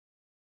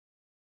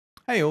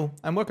Hey all,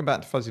 and welcome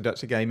back to Fuzzy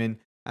Dutcher Gaming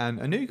and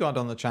a new guide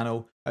on the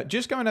channel.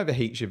 Just going over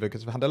Heatshiver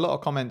because I've had a lot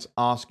of comments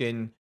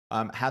asking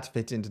how to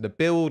fit into the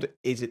build.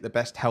 Is it the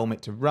best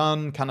helmet to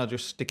run? Can I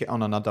just stick it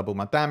on and I double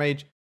my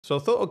damage? So I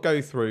thought I'd go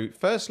through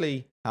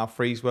firstly how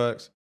freeze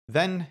works,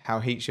 then how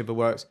Heatshiver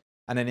works,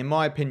 and then in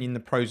my opinion the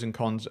pros and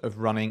cons of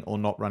running or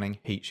not running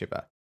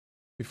Heatshiver.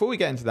 Before we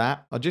get into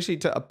that, I just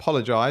need to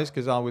apologise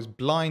because I was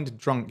blind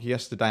drunk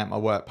yesterday at my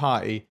work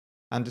party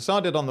and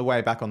decided on the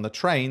way back on the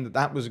train that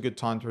that was a good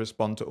time to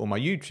respond to all my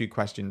YouTube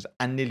questions.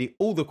 And nearly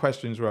all the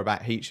questions were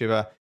about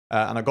Heatshiver.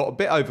 And I got a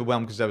bit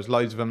overwhelmed because there was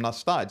loads of them. And I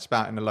started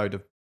spouting a load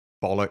of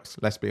bollocks,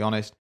 let's be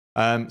honest.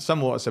 Some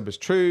of what I said was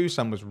true,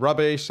 some was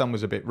rubbish, some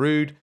was a bit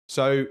rude.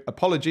 So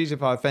apologies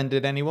if I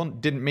offended anyone,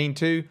 didn't mean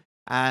to.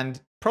 And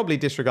probably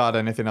disregard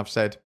anything I've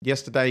said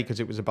yesterday because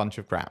it was a bunch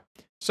of crap.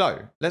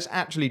 So let's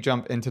actually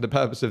jump into the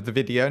purpose of the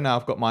video. Now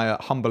I've got my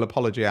humble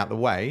apology out the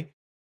way.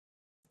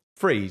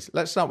 Freeze.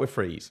 Let's start with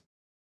freeze.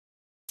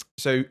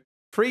 So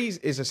freeze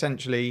is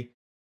essentially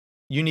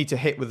you need to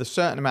hit with a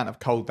certain amount of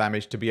cold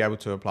damage to be able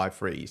to apply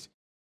freeze.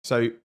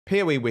 So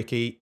PoE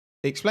Wiki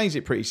explains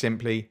it pretty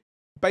simply.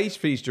 Base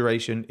freeze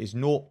duration is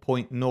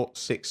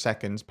 0.06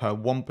 seconds per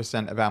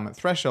 1% of ailment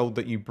threshold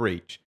that you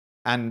breach.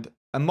 And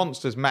a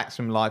monster's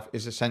maximum life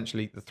is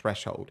essentially the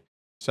threshold.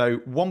 So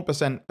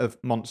 1% of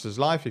monster's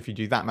life, if you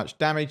do that much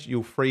damage,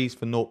 you'll freeze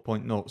for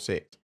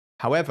 0.06.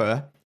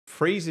 However,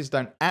 freezes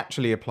don't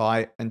actually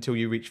apply until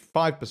you reach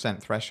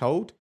 5%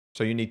 threshold.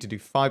 So you need to do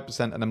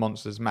 5% of the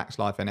monster's max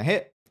life in a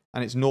hit,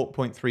 and it's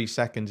 0.3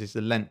 seconds is the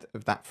length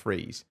of that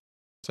freeze.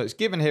 So it's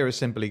given here a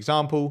simple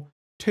example.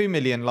 2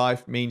 million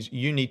life means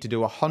you need to do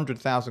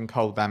 100,000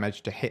 cold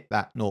damage to hit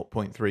that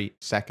 0.3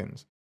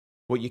 seconds.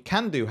 What you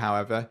can do,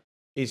 however,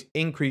 is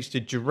increase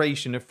the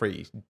duration of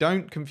freeze.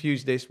 Don't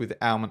confuse this with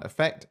ailment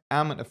effect.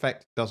 Ailment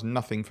effect does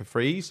nothing for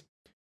freeze.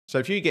 So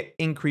if you get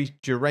increased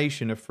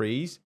duration of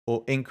freeze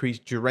or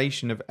increased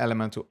duration of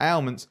elemental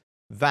ailments,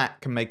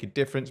 that can make a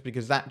difference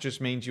because that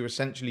just means you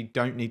essentially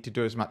don't need to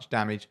do as much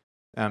damage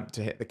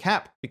to hit the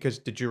cap because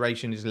the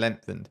duration is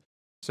lengthened.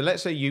 So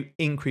let's say you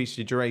increase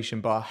your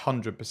duration by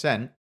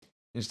 100%.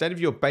 Instead of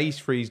your base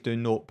freeze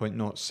doing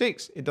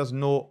 0.06, it does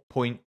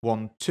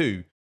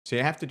 0.12. So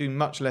you have to do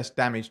much less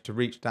damage to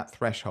reach that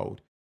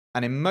threshold.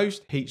 And in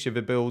most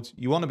Heatshiver builds,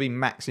 you want to be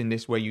maxing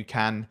this where you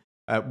can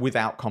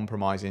without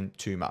compromising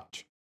too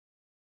much.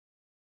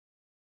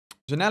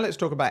 So now let's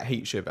talk about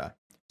Heatshiver.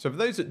 So for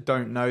those that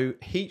don't know,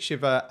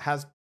 Heatshiver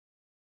has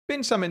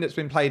been something that's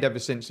been played ever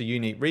since the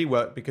unique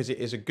rework because it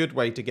is a good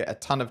way to get a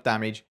ton of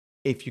damage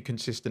if you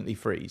consistently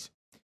freeze.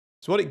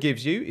 So what it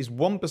gives you is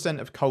 1%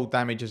 of cold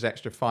damage as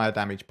extra fire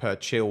damage per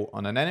chill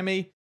on an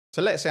enemy.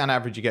 So let's say on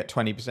average you get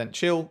 20%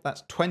 chill.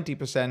 That's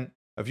 20%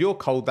 of your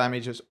cold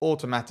damage that's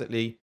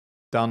automatically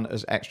done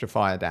as extra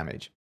fire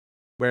damage.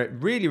 Where it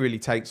really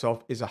takes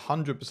off is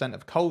 100%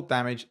 of cold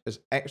damage as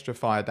extra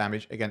fire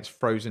damage against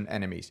frozen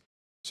enemies.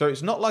 So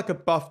it's not like a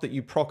buff that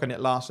you proc and it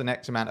lasts an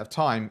X amount of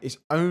time. It's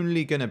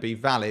only going to be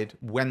valid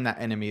when that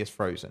enemy is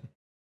frozen.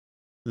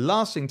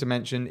 Last thing to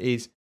mention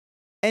is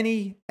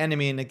any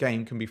enemy in the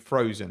game can be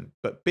frozen,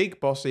 but big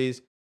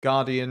bosses,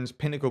 guardians,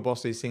 pinnacle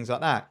bosses, things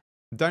like that,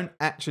 don't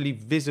actually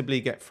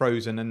visibly get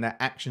frozen and their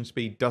action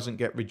speed doesn't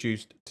get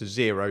reduced to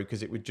 0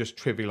 because it would just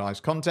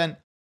trivialize content.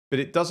 But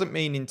it doesn't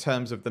mean in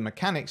terms of the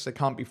mechanics they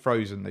can't be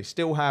frozen. They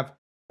still have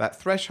that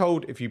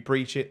threshold. If you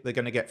breach it, they're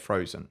going to get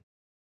frozen.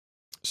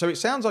 So it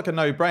sounds like a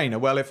no-brainer.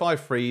 Well, if I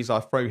freeze,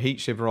 I throw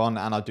Heatshiver on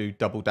and I do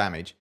double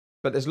damage.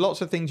 But there's lots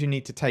of things you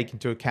need to take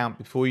into account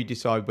before you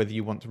decide whether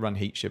you want to run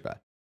Heatshiver.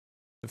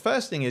 The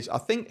first thing is I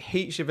think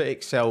Heatshiver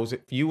excels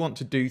if you want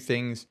to do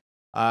things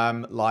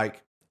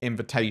like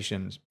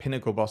invitations,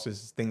 pinnacle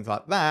bosses, things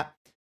like that,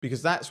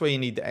 because that's where you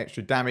need the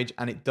extra damage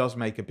and it does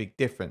make a big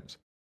difference.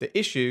 The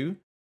issue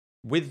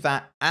with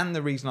that and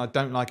the reason I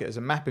don't like it as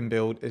a mapping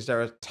build is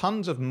there are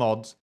tons of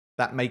mods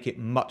that make it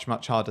much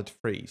harder to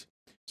freeze.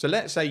 So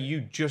let's say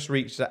you just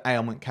reached the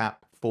ailment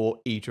cap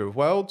for Eater of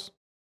Worlds.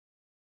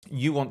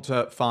 You want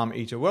to farm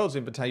Eater of Worlds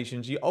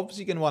invitations. You're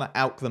obviously going to want to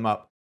alch them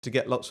up to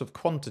get lots of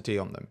quantity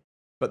on them.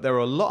 But there are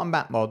a lot of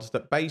map mods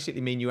that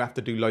basically mean you have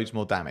to do loads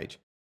more damage.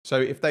 So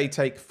if they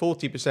take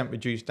 40%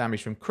 reduced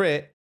damage from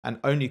crit and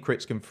only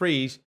crits can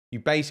freeze, you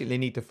basically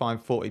need to find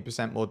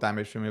 40% more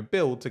damage from your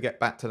build to get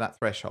back to that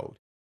threshold.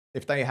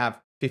 If they have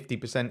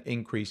 50%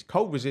 increased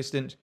cold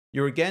resistance,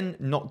 you're again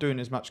not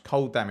doing as much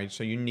cold damage,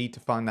 so you need to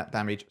find that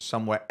damage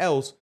somewhere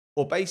else,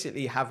 or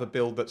basically have a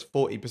build that's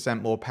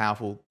 40% more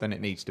powerful than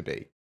it needs to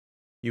be.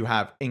 You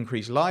have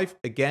increased life.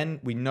 Again,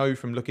 we know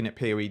from looking at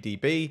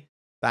PoEDB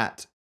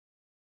that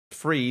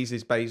freeze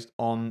is based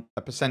on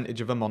a percentage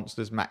of a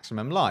monster's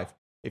maximum life.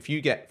 If you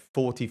get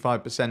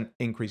 45%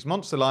 increased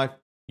monster life,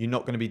 you're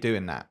not going to be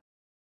doing that.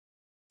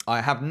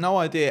 I have no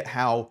idea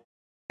how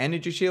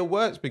Energy Shield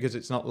works because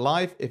it's not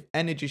life. If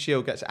Energy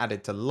Shield gets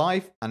added to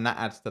life and that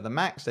adds to the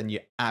max, then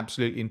you're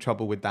absolutely in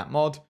trouble with that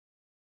mod.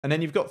 And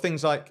then you've got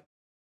things like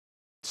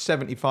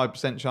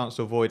 75% chance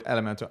to avoid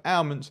elemental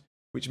ailments,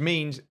 which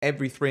means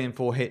every 3 and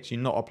 4 hits you're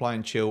not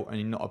applying chill and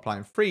you're not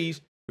applying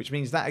freeze, which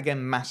means that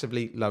again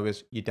massively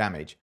lowers your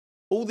damage.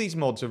 all these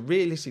mods are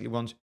realistically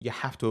ones you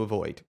have to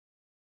avoid.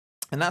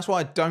 And that's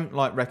why I don't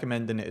like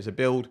recommending it as a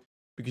build,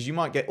 because you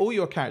might get all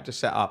your characters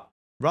set up,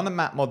 run a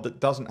map mod that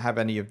doesn't have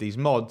any of these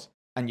mods,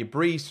 and you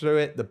breeze through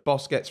it, the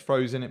boss gets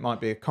frozen, it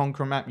might be a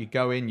Conqueror map, you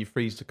go in, you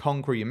freeze the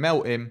Conqueror, you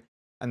melt him,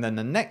 and then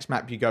the next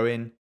map you go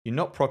in, you're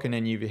not proccing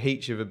any of your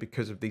Heatshiver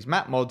because of these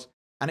map mods,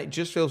 and it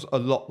just feels a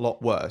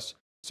lot worse.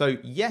 So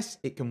yes,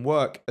 it can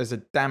work as a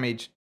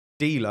damage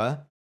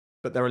dealer,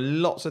 but there are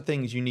lots of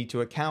things you need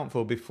to account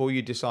for before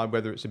you decide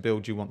whether it's a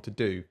build you want to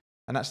do.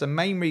 And that's the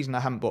main reason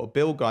I haven't brought a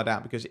build guide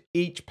out, because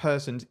each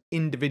person's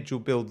individual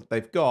build that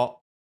they've got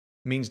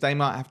means they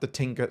might have to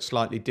tinker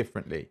slightly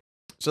differently.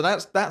 So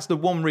that's the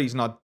one reason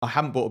I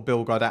haven't brought a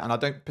build guide out, and I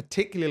don't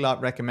particularly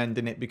like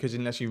recommending it, because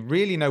unless you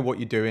really know what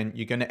you're doing,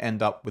 you're going to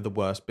end up with a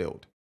worse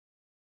build.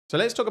 So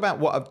let's talk about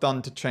what I've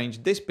done to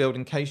change this build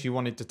in case you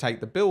wanted to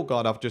take the build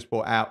guide I've just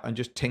brought out and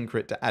just tinker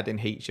it to add in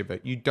Heatshiver.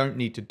 You don't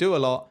need to do a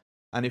lot,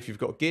 and if you've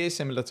got gear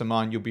similar to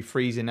mine, you'll be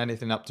freezing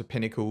anything up to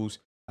Pinnacles,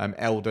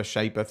 Elder,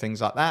 Shaper,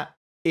 things like that,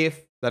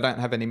 if they don't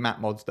have any map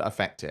mods that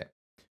affect it.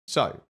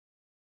 So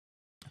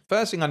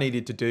first thing I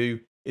needed to do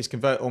is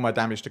convert all my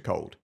damage to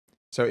cold.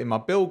 So in my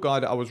build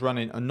guide, I was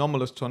running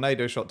Anomalous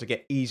Tornado Shot to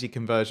get easy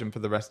conversion for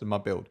the rest of my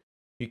build.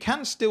 You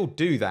can still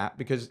do that,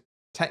 because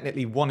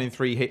technically 1 in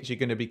 3 hits you're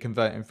going to be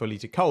converting fully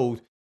to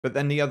cold, but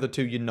then the other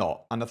 2 you're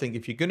not. And I think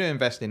if you're going to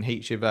invest in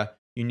Heatshiver,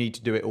 you need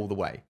to do it all the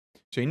way.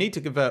 So you need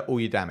to convert all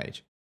your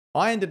damage.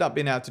 I ended up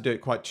being able to do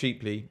it quite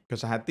cheaply,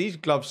 because I had these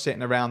gloves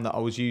sitting around that I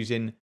was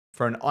using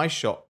for an Ice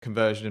Shot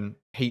conversion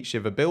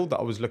Heatshiver build that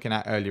I was looking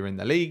at earlier in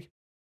the league.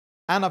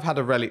 And I've had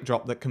a relic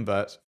drop that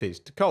converts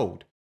Fizz to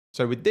cold.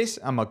 So with this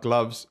and my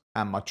gloves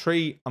and my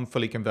tree, I'm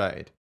fully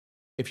converted.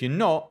 If you're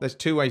not, there's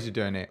 2 ways of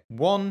doing it.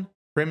 1,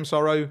 Prim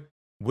Sorrow,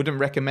 wouldn't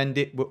recommend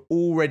it. We're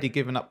already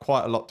giving up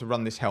quite a lot to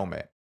run this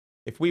helmet.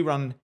 If we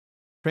run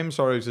Prim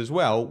Sorrows as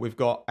well, we've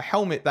got a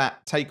helmet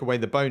that, take away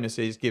the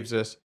bonuses, gives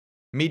us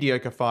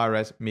mediocre fire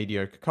res,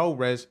 mediocre cold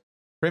res.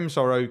 Prim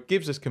Sorrow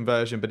gives us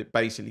conversion, but it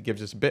basically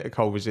gives us a bit of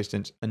cold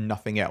resistance and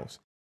nothing else.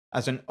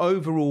 As an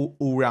overall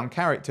all-round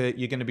character,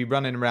 you're going to be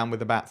running around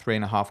with about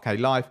 3.5k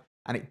life,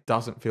 and it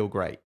doesn't feel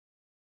great.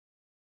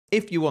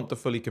 If you want to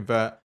fully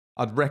convert,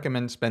 I'd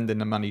recommend spending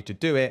the money to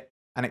do it,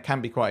 and it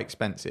can be quite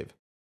expensive.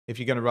 If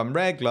you're going to run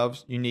rare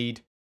gloves, you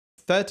need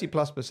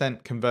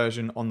 30+%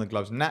 conversion on the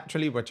gloves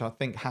naturally, which I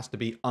think has to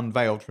be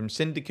unveiled from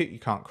Syndicate. You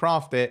can't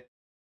craft it,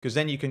 because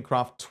then you can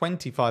craft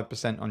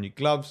 25% on your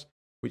gloves,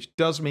 which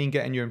does mean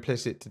getting your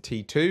implicit to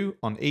T2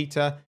 on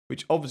Eater,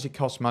 which obviously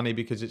costs money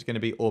because it's going to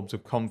be Orbs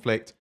of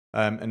Conflict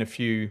and a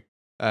few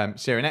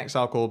Syrian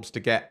Exile orbs to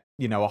get,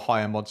 a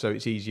higher mod, so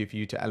it's easier for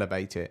you to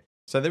elevate it.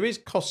 So there is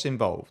costs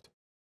involved.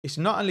 It's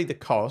not only the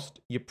cost,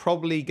 you're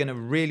probably going to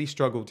really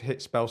struggle to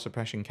hit spell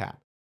suppression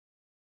cap.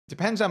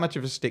 Depends how much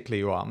of a stickler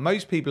you are.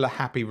 Most people are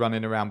happy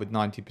running around with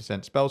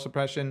 90% spell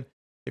suppression.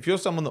 If you're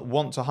someone that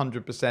wants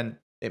 100%,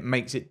 it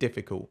makes it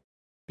difficult,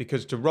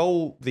 because to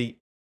roll the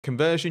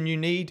conversion you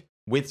need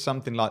with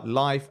something like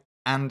life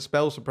and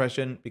spell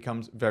suppression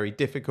becomes very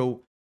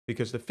difficult,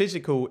 because the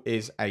physical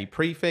is a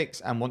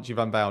prefix, and once you've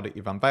unveiled it,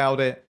 you've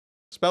unveiled it.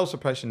 Spell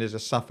suppression is a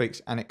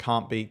suffix, and it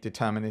can't be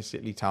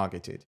deterministically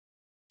targeted.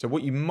 So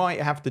what you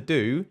might have to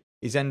do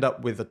is end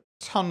up with a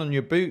ton on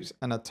your boots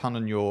and a ton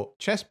on your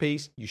chest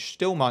piece. You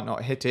still might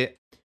not hit it.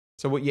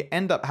 So what you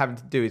end up having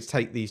to do is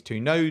take these 2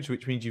 nodes,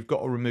 which means you've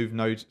got to remove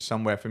nodes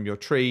somewhere from your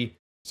tree.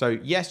 So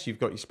yes, you've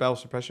got your spell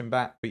suppression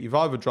back, but you've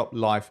either dropped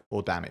life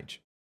or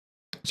damage.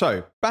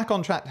 So back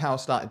on track to how I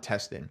started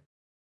testing.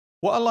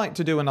 What I like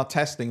to do when I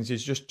test things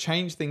is just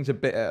change things a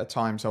bit at a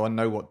time so I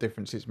know what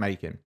difference it's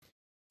making.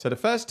 So the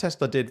first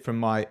test I did from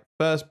my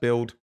first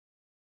build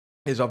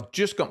is I've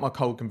just got my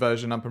cold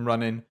conversion up and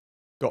running.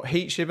 Got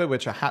Heatshiver,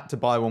 which I had to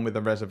buy one with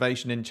a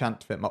reservation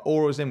enchant to fit my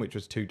auras in, which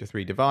was 2 to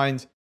 3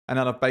 divines. And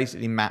then I've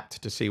basically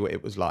mapped to see what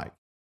it was like.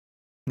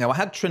 Now I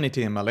had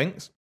Trinity in my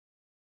links,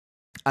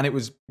 and it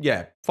was,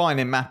 fine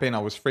in mapping. I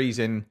was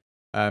freezing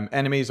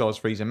enemies, I was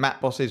freezing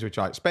map bosses, which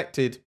I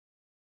expected.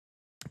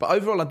 But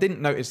overall, I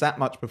didn't notice that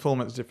much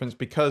performance difference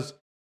because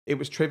it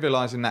was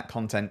trivializing that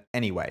content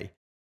anyway.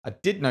 I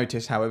did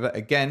notice, however,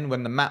 again,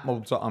 when the map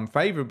mobs are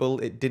unfavorable,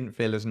 it didn't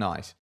feel as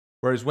nice.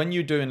 Whereas when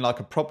you're doing like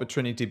a proper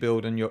Trinity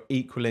build and you're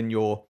equaling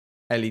your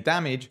LE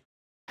damage,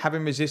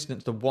 having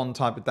resistance to one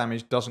type of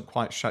damage doesn't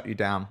quite shut you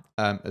down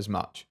as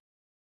much.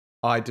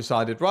 I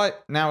decided, right,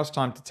 now it's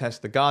time to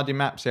test the Guardian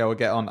map, see how I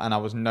get on, and I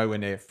was nowhere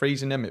near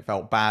freezing them. It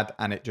felt bad,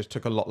 and it just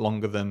took a lot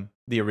longer than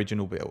the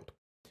original build.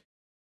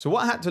 So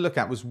what I had to look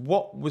at was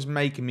what was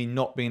making me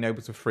not being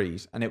able to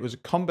freeze, and it was a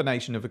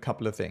combination of a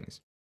couple of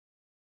things.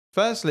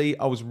 Firstly,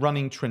 I was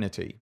running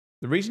Trinity.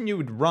 The reason you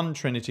would run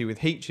Trinity with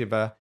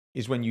Heatshiver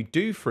is when you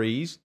do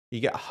freeze, you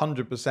get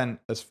 100%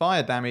 as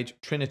fire damage,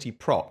 Trinity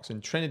procs,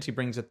 and Trinity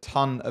brings a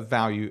ton of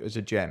value as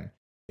a gem.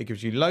 It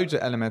gives you loads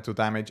of elemental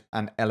damage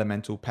and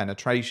elemental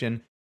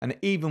penetration, and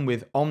even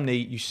with Omni,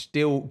 you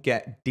still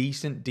get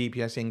decent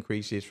DPS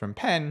increases from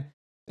Pen,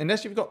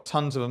 unless you've got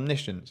tons of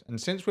Omniscience. And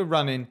since we're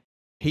running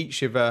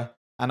Heatshiver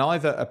and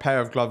either a pair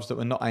of gloves that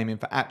we're not aiming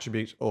for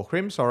attributes or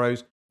Crim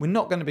Sorrows, we're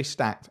not going to be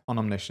stacked on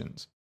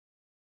Omniscience.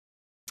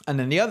 And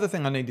then the other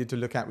thing I needed to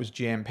look at was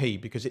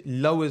GMP, because it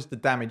lowers the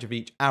damage of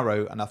each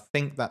arrow, and I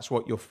think that's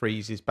what your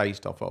freeze is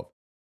based off of.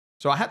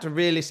 So I had to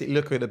realistically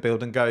look at the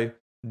build and go,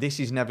 this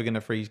is never going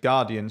to freeze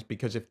Guardians,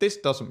 because if this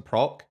doesn't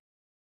proc,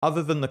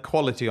 other than the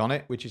quality on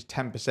it, which is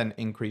 10%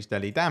 increased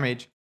daily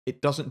damage,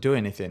 it doesn't do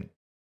anything.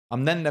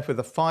 I'm then left with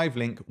a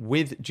 5-link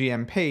with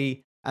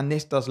GMP, and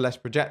this does less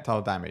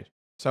projectile damage.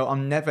 So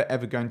I'm never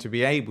ever going to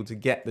be able to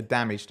get the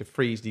damage to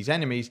freeze these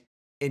enemies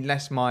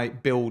unless my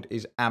build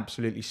is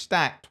absolutely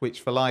stacked,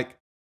 which for like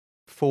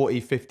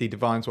 40, 50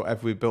 divines,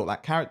 whatever we built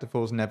that character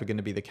for, is never going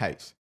to be the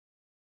case.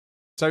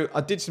 So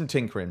I did some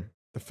tinkering.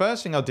 The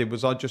first thing I did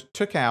was I just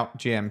took out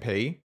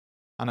GMP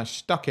and I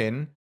stuck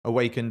in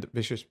Awakened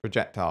Vicious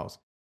Projectiles,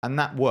 and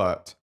that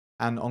worked.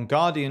 And on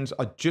Guardians,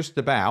 I just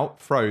about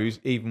froze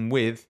even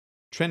with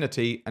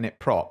Trinity, and it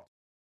propped.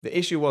 The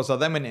issue was I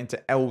then went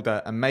into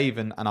Elder and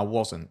Maven and I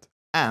wasn't.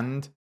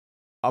 And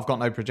I've got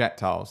no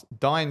projectiles.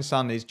 Dying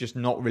Sun is just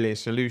not really a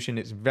solution.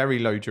 It's very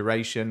low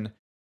duration.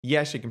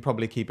 Yes, you can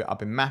probably keep it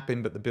up in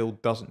mapping, but the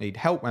build doesn't need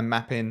help when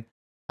mapping.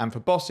 And for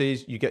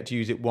bosses, you get to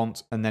use it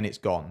once and then it's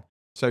gone.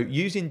 So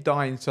using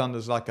Dying Sun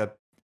as like a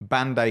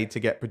band-aid to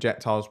get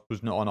projectiles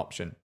was not an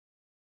option.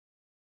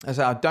 As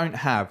I don't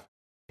have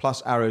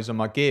plus arrows on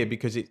my gear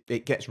because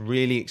it gets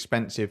really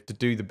expensive to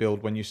do the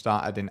build when you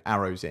start adding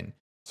arrows in.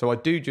 So I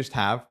do just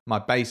have my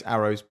base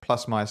arrows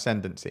plus my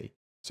ascendancy.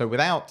 So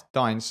without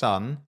Dying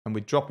Sun and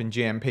with dropping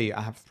GMP,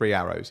 I have 3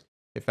 arrows.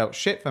 It felt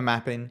shit for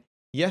mapping.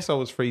 Yes, I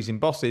was freezing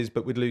bosses,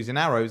 but with losing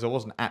arrows, I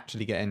wasn't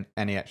actually getting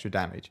any extra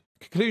damage.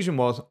 Conclusion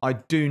was, I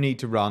do need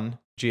to run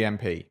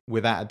GMP,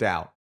 without a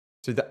doubt.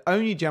 So the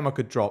only gem I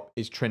could drop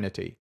is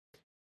Trinity.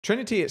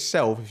 Trinity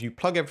itself, if you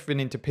plug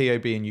everything into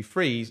POB and you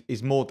freeze,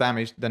 is more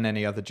damage than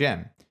any other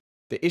gem.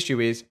 The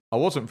issue is, I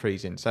wasn't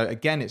freezing, so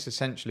again, it's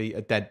essentially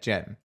a dead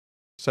gem.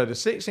 So the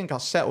 6-link I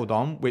settled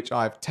on, which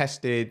I've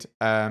tested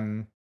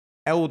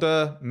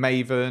Elder,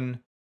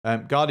 Maven,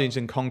 Guardians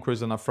and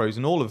Conquerors, and I've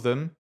frozen all of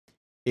them,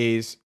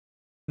 is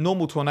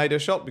normal Tornado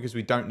Shot because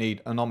we don't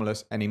need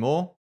Anomalous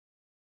anymore,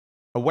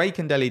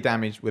 Awakened daily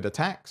damage with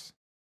attacks,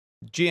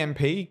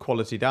 GMP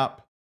qualitied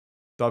up,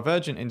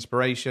 Divergent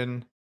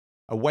Inspiration,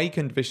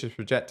 Awakened Vicious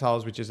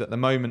Projectiles, which is at the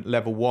moment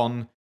level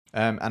 1,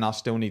 and I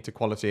still need to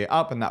quality it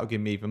up, and that will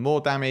give me even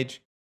more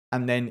damage,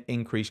 and then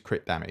increased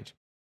crit damage.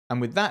 And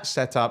with that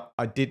setup,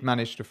 I did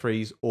manage to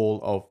freeze all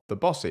of the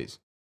bosses.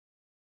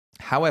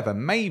 However,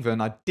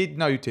 Maven, I did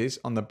notice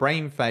on the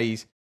brain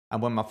phase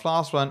and when my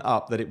flask went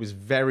up that it was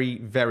very,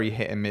 very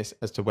hit and miss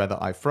as to whether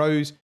I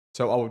froze.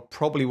 So I would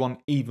probably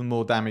want even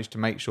more damage to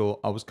make sure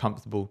I was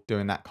comfortable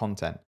doing that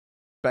content.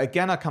 But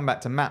again, I come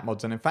back to map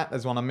mods. And in fact,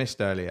 there's one I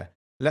missed earlier.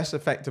 Less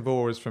effective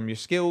auras from your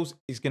skills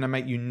is going to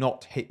make you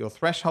not hit your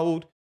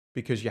threshold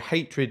because your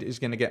hatred is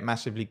going to get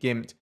massively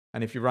gimped.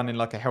 And if you're running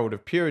like a Herald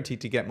of Purity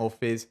to get more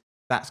fizz,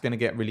 that's going to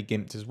get really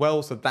gimped as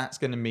well. So that's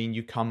going to mean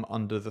you come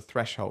under the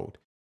threshold.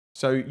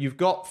 So you've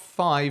got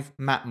 5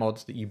 map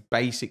mods that you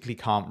basically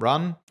can't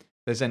run.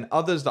 There's then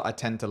others that I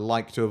tend to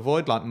like to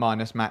avoid, like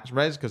minus max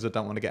res, because I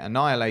don't want to get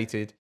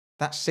annihilated.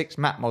 That's 6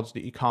 map mods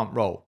that you can't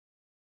roll.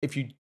 If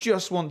you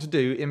just want to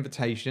do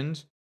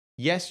invitations,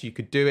 yes, you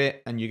could do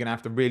it, and you're going to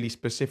have to really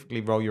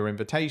specifically roll your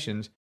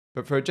invitations.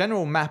 But for a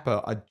general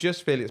mapper, I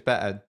just feel it's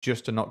better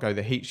just to not go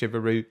the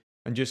Heatshiver route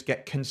and just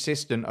get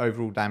consistent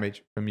overall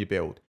damage from your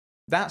build.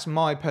 That's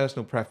my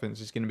personal preference.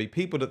 It's going to be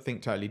people that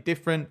think totally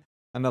different.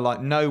 And they're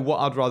like, no, what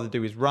I'd rather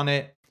do is run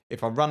it.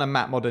 If I run a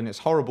map mod and it's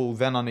horrible,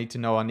 then I need to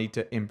know I need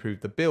to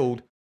improve the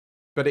build.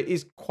 But it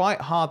is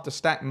quite hard to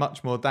stack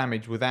much more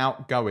damage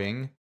without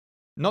going,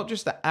 not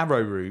just the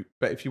arrow route,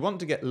 but if you want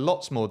to get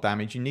lots more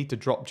damage, you need to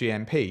drop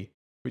GMP,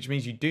 which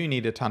means you do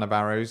need a ton of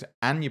arrows,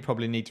 and you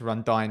probably need to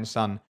run Dying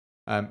Sun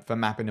for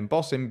mapping and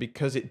bossing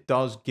because it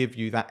does give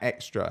you that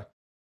extra.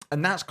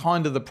 And that's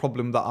kind of the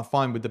problem that I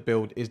find with the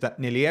build, is that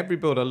nearly every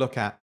build I look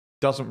at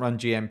doesn't run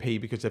GMP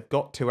because they've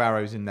got 2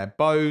 arrows in their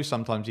bow,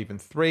 sometimes even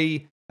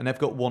 3, and they've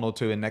got 1 or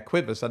 2 in their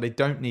quiver, so they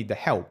don't need the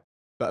help.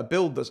 But a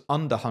build that's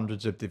under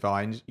hundreds of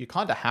divines, you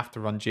kind of have to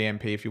run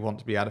GMP if you want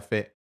to be able to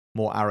fit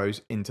more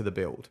arrows into the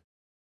build.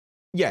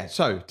 Yeah,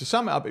 so to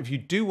sum it up, if you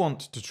do want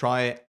to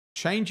try it,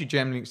 change your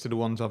gem links to the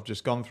ones I've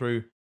just gone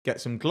through,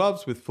 get some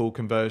gloves with full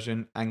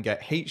conversion, and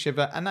get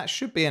Heatshiver, and that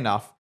should be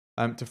enough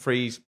to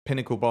freeze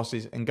pinnacle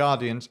bosses and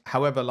guardians.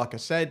 However, like I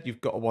said,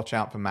 you've got to watch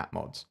out for map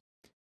mods.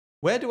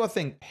 Where do I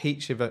think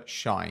Heatshiver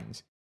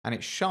shines? And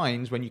it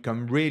shines when you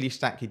can really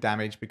stack your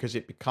damage because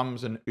it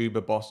becomes an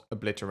uber boss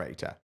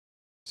obliterator.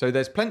 So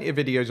there's plenty of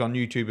videos on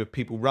YouTube of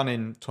people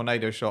running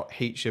Tornado Shot,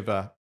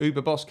 Heatshiver,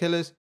 uber boss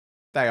killers.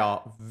 They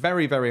are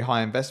very, very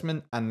high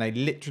investment and they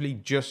literally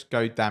just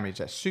go damage.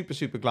 They're super,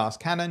 super glass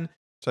cannon.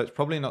 So it's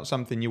probably not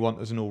something you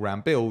want as an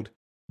all-round build,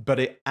 but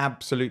it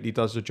absolutely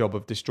does the job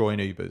of destroying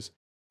ubers.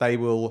 They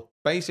will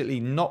basically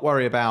not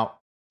worry about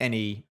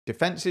any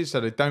defenses, so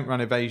they don't run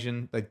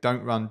evasion, they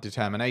don't run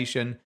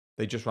determination,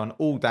 they just run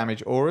all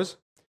damage auras.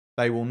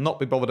 They will not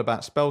be bothered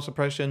about spell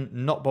suppression,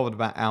 not bothered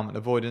about ailment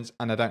avoidance,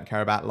 and they don't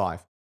care about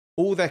life.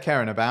 All they're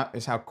caring about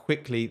is how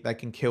quickly they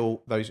can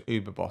kill those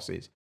uber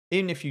bosses.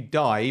 even if you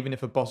die, even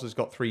if a boss has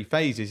got 3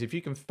 phases, if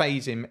you can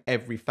phase him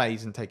every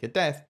phase and take a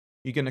death,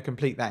 you're going to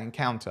complete that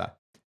encounter.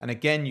 And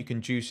again, you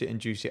can juice it and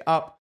juice it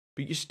up,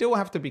 but you still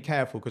have to be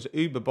careful because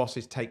Uber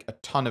bosses take a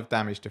ton of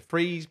damage to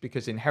freeze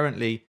because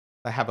inherently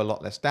they have a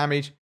lot less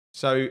damage.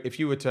 So if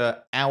you were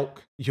to alch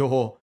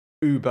your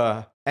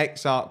Uber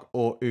Exarch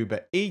or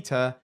Uber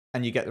Eater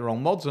and you get the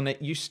wrong mods on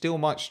it, you still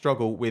might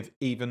struggle with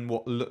even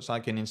what looks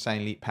like an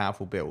insanely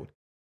powerful build.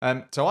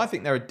 So I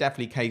think there are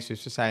definitely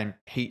cases for saying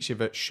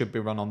Heatshiver should be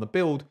run on the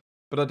build,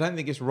 but I don't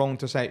think it's wrong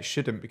to say it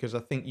shouldn't because I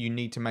think you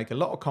need to make a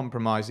lot of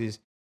compromises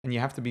and you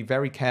have to be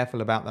very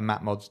careful about the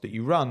map mods that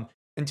you run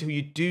until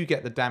you do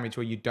get the damage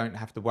where you don't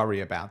have to worry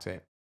about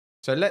it.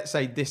 So let's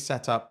say this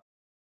setup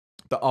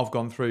that I've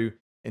gone through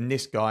in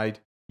this guide,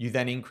 you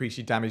then increase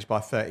your damage by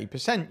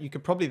 30%, you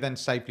could probably then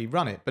safely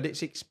run it, but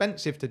it's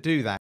expensive to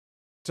do that.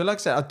 So like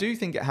I said, I do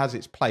think it has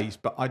its place,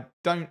 but I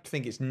don't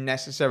think it's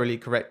necessarily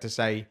correct to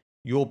say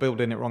you're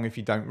building it wrong if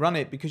you don't run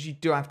it, because you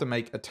do have to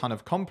make a ton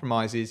of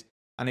compromises.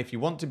 And if you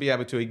want to be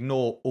able to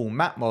ignore all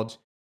map mods,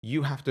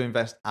 you have to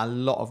invest a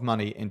lot of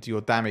money into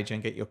your damage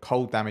and get your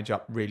cold damage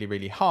up really,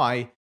 really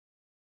high.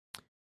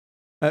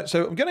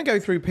 So I'm going to go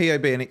through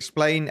POB and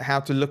explain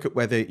how to look at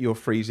whether you're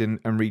freezing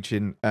and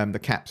reaching the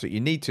caps that you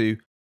need to.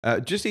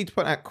 Just need to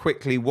point out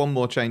quickly one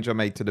more change I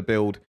made to the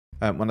build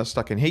when I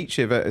stuck in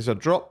Heatshiver is I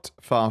dropped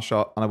Fast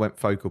Shot and I went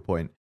Focal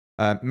Point.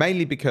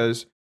 Mainly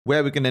because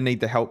where we're going to need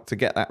the help to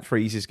get that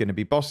freeze is going to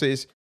be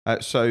bosses.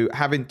 So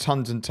having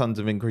tons and tons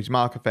of increased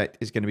mark effect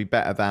is going to be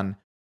better than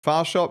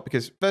Fast Shot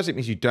because first it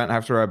means you don't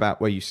have to worry about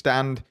where you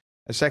stand.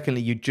 And secondly,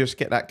 you just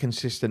get that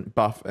consistent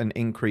buff and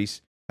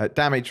increase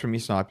damage from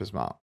your sniper's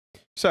mark.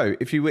 So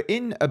if you were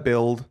in a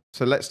build,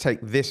 so let's take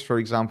this for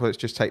example, let's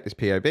just take this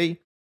POB.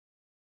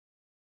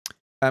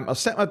 I'll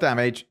set my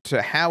damage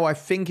to how I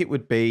think it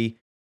would be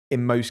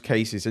in most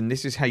cases, and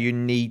this is how you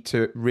need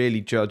to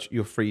really judge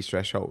your freeze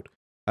threshold.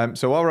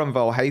 So I'll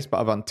unveil haste, but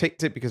I've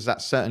unticked it because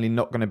that's certainly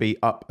not going to be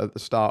up at the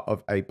start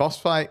of a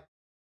boss fight.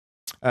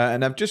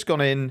 And I've just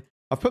gone in,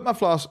 I've put my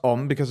flasks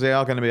on because they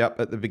are going to be up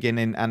at the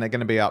beginning and they're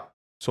going to be up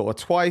sort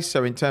of twice.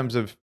 So in terms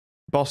of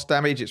boss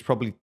damage, it's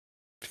probably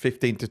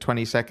 15 to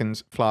 20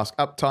 seconds flask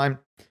uptime.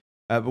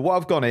 But what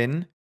I've gone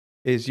in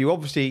is you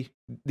obviously,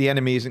 the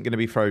enemy isn't going to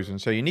be frozen.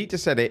 So you need to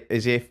set it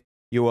as if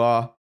you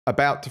are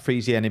about to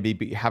freeze the enemy,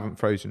 but you haven't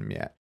frozen them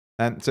yet.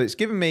 So it's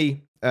given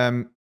me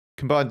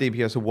combined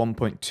DPS of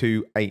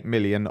 1.28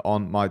 million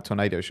on my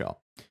tornado shot.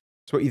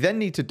 So what you then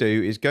need to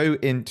do is go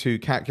into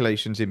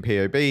calculations in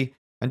POB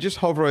and just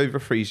hover over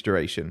freeze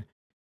duration.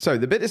 So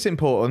the bit that's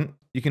important,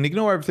 you can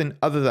ignore everything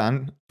other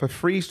than for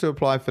freeze to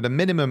apply for the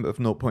minimum of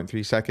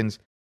 0.3 seconds,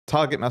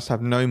 target must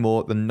have no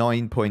more than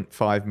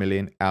 9.5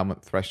 million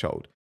ailment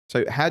threshold.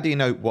 So how do you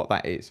know what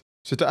that is?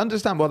 So to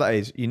understand what that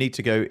is, you need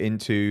to go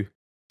into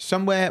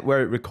somewhere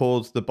where it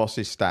records the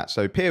boss's stats.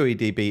 So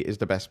POEDB is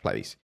the best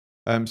place.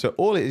 So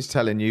all it is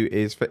telling you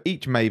is for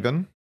each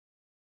Maven,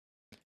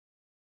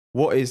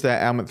 what is their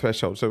ailment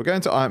threshold? So we're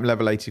going to item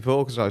level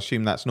 84 because I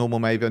assume that's normal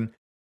Maven.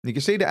 You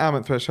can see the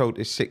ailment threshold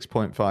is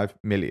 6.5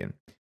 million.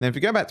 Then if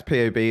you go back to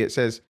POB, it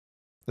says,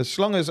 as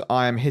long as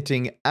I am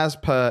hitting as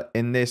per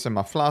in this and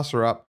my flasks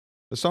are up,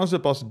 as long as the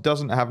boss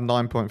doesn't have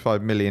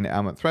 9.5 million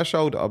ailment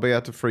threshold, I'll be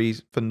able to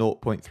freeze for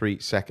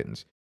 0.3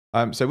 seconds.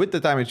 So with the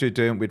damage you're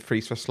doing, we'd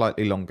freeze for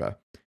slightly longer.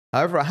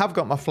 However, I have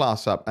got my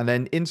flasks up, and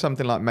then in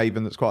something like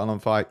Maven that's quite a long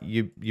fight,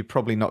 you're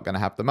probably not going to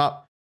have them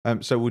up.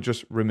 So we'll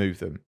just remove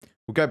them.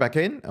 We'll go back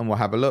in and we'll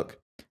have a look.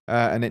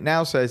 And it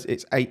now says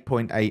it's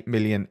 8.8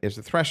 million is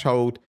the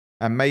threshold,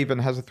 and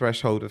Maven has a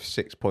threshold of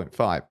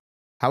 6.5.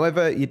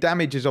 However, your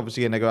damage is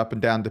obviously going to go up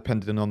and down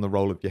depending on the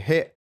roll of your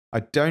hit.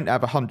 I don't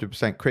have a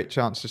 100% crit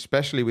chance,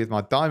 especially with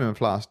my diamond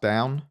flask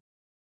down.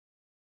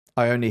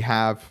 I only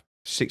have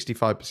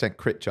 65%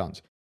 crit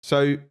chance.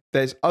 So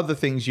there's other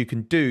things you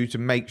can do to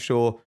make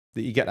sure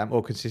that you get that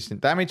more consistent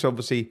damage.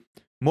 Obviously,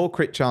 more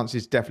crit chance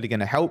is definitely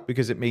going to help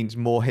because it means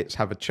more hits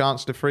have a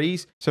chance to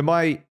freeze. So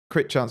my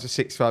crit chance of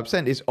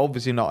 65% is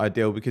obviously not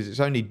ideal because it's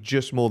only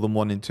just more than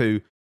 1 in 2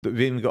 that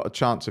we've even got a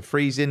chance of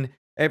freezing.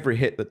 Every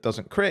hit that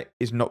doesn't crit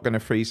is not going to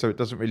freeze, so it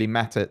doesn't really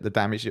matter the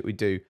damage that we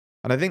do.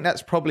 And I think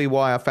that's probably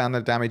why I found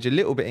the damage a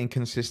little bit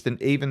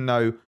inconsistent, even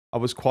though I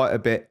was quite a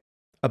bit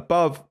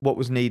above what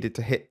was needed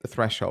to hit the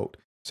threshold.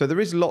 So there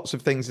is lots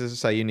of things, as I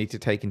say, you need to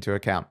take into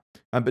account.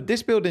 But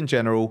this build in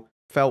general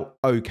felt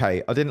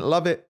okay. I didn't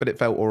love it, but it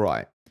felt all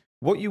right.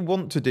 What you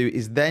want to do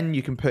is then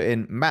you can put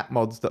in map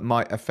mods that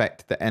might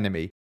affect the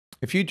enemy.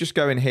 If you just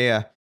go in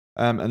here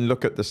and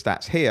look at the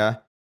stats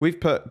here, we've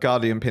put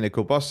Guardian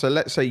Pinnacle Boss. So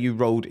let's say you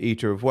rolled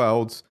Eater of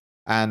Worlds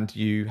and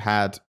you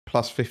had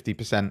plus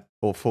 50%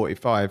 or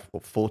 45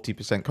 or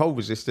 40% cold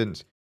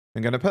resistance.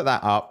 I'm going to put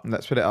that up, and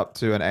let's put it up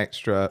to an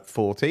extra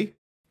 40.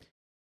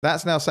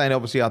 That's now saying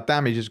obviously our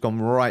damage has gone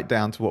right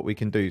down to what we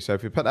can do. So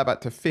if we put that back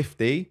to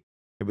 50,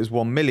 it was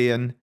 1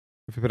 million.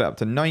 If we put it up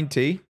to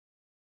 90,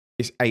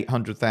 it's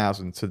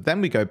 800,000. So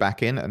then we go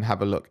back in and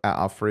have a look at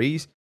our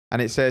freeze,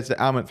 and it says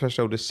the ailment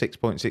threshold is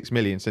 6.6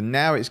 million. So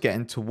now it's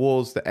getting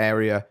towards the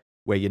area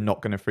where you're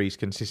not going to freeze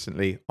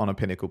consistently on a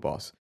pinnacle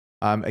boss.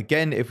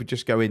 Again, if we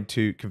just go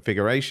into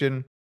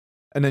configuration,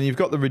 and then you've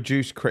got the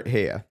reduced crit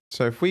here.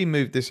 So if we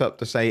move this up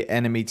to say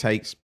enemy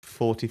takes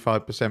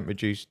 45%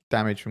 reduced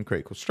damage from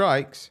critical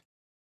strikes,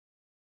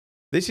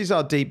 this is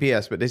our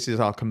DPS, but this is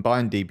our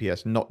combined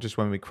DPS, not just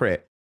when we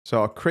crit.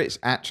 So our crit's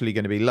actually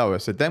going to be lower.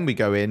 So then we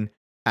go in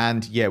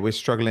and yeah, we're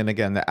struggling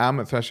again. The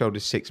ailment threshold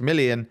is 6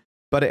 million,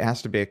 but it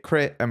has to be a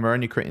crit and we're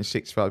only critting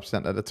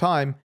 65% at a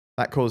time.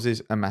 That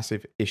causes a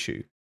massive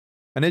issue.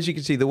 And as you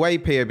can see, the way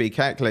POB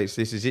calculates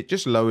this is it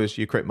just lowers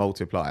your crit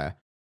multiplier.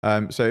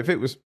 So if it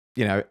was,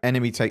 you know,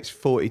 enemy takes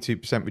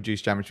 42%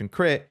 reduced damage from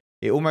crit,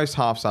 it almost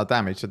halves our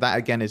damage. So that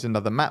again is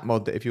another map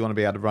mod that if you want to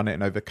be able to run it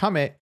and overcome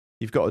it,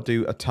 you've got to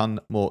do a ton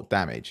more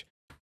damage.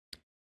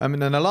 And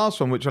then the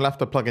last one, which I'll have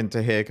to plug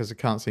into here because I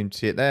can't seem to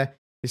see it there,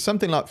 is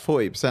something like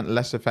 40%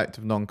 less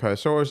effective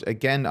non-cursors.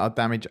 Again, our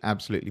damage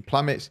absolutely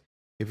plummets.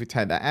 If we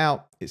take that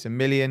out, it's 1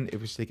 million.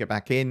 If we stick it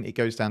back in, it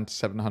goes down to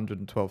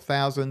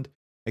 712,000.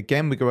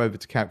 Again, we go over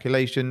to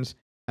calculations.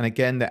 And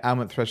again, the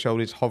ailment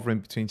threshold is hovering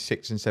between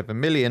 6 and 7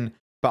 million.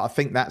 But I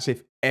think that's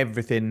if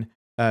everything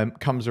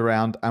comes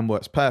around and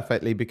works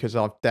perfectly, because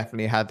I've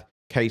definitely had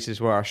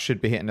cases where I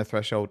should be hitting the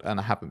threshold and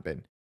I haven't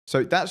been.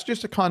 So that's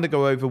just to kind of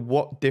go over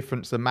what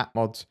difference the map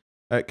mods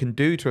can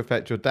do to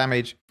affect your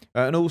damage.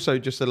 And also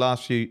just the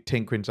last few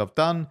tinkerings I've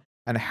done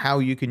and how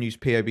you can use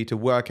POB to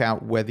work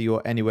out whether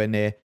you're anywhere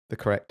near the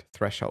correct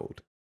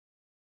threshold.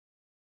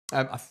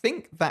 I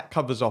think that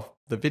covers off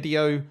the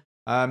video.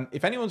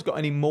 If anyone's got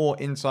any more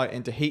insight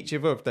into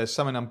Heatshiver, if there's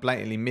something I'm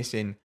blatantly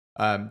missing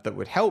that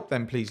would help,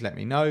 then please let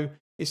me know.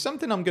 It's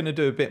something I'm going to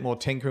do a bit more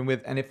tinkering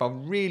with. And if I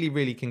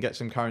really can get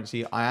some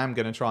currency, I am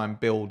going to try and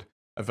build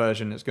a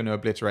version that's going to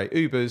obliterate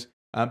Ubers,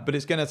 but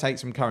it's going to take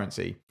some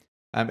currency.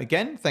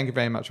 Again, thank you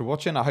very much for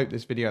watching. I hope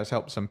this video has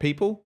helped some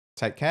people.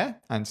 Take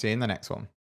care and see you in the next one.